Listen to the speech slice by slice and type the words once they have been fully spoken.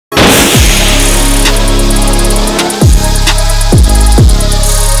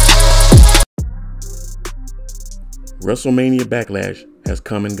WrestleMania Backlash has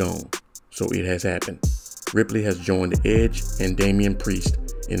come and gone, so it has happened. Ripley has joined Edge and Damian Priest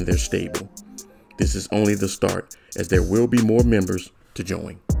in their stable. This is only the start, as there will be more members to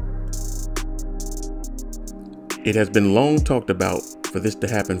join. It has been long talked about for this to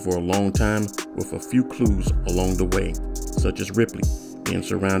happen for a long time, with a few clues along the way, such as Ripley being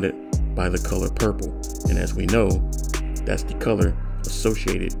surrounded by the color purple, and as we know, that's the color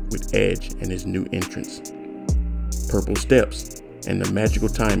associated with Edge and his new entrance. Purple steps and the magical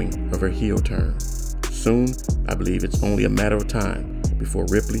timing of her heel turn. Soon, I believe it's only a matter of time before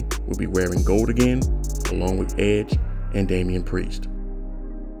Ripley will be wearing gold again, along with Edge and Damian Priest.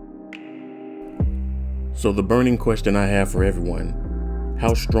 So the burning question I have for everyone: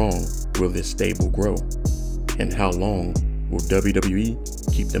 how strong will this stable grow? And how long will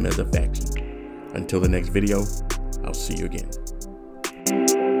WWE keep them as a faction? Until the next video, I'll see you again.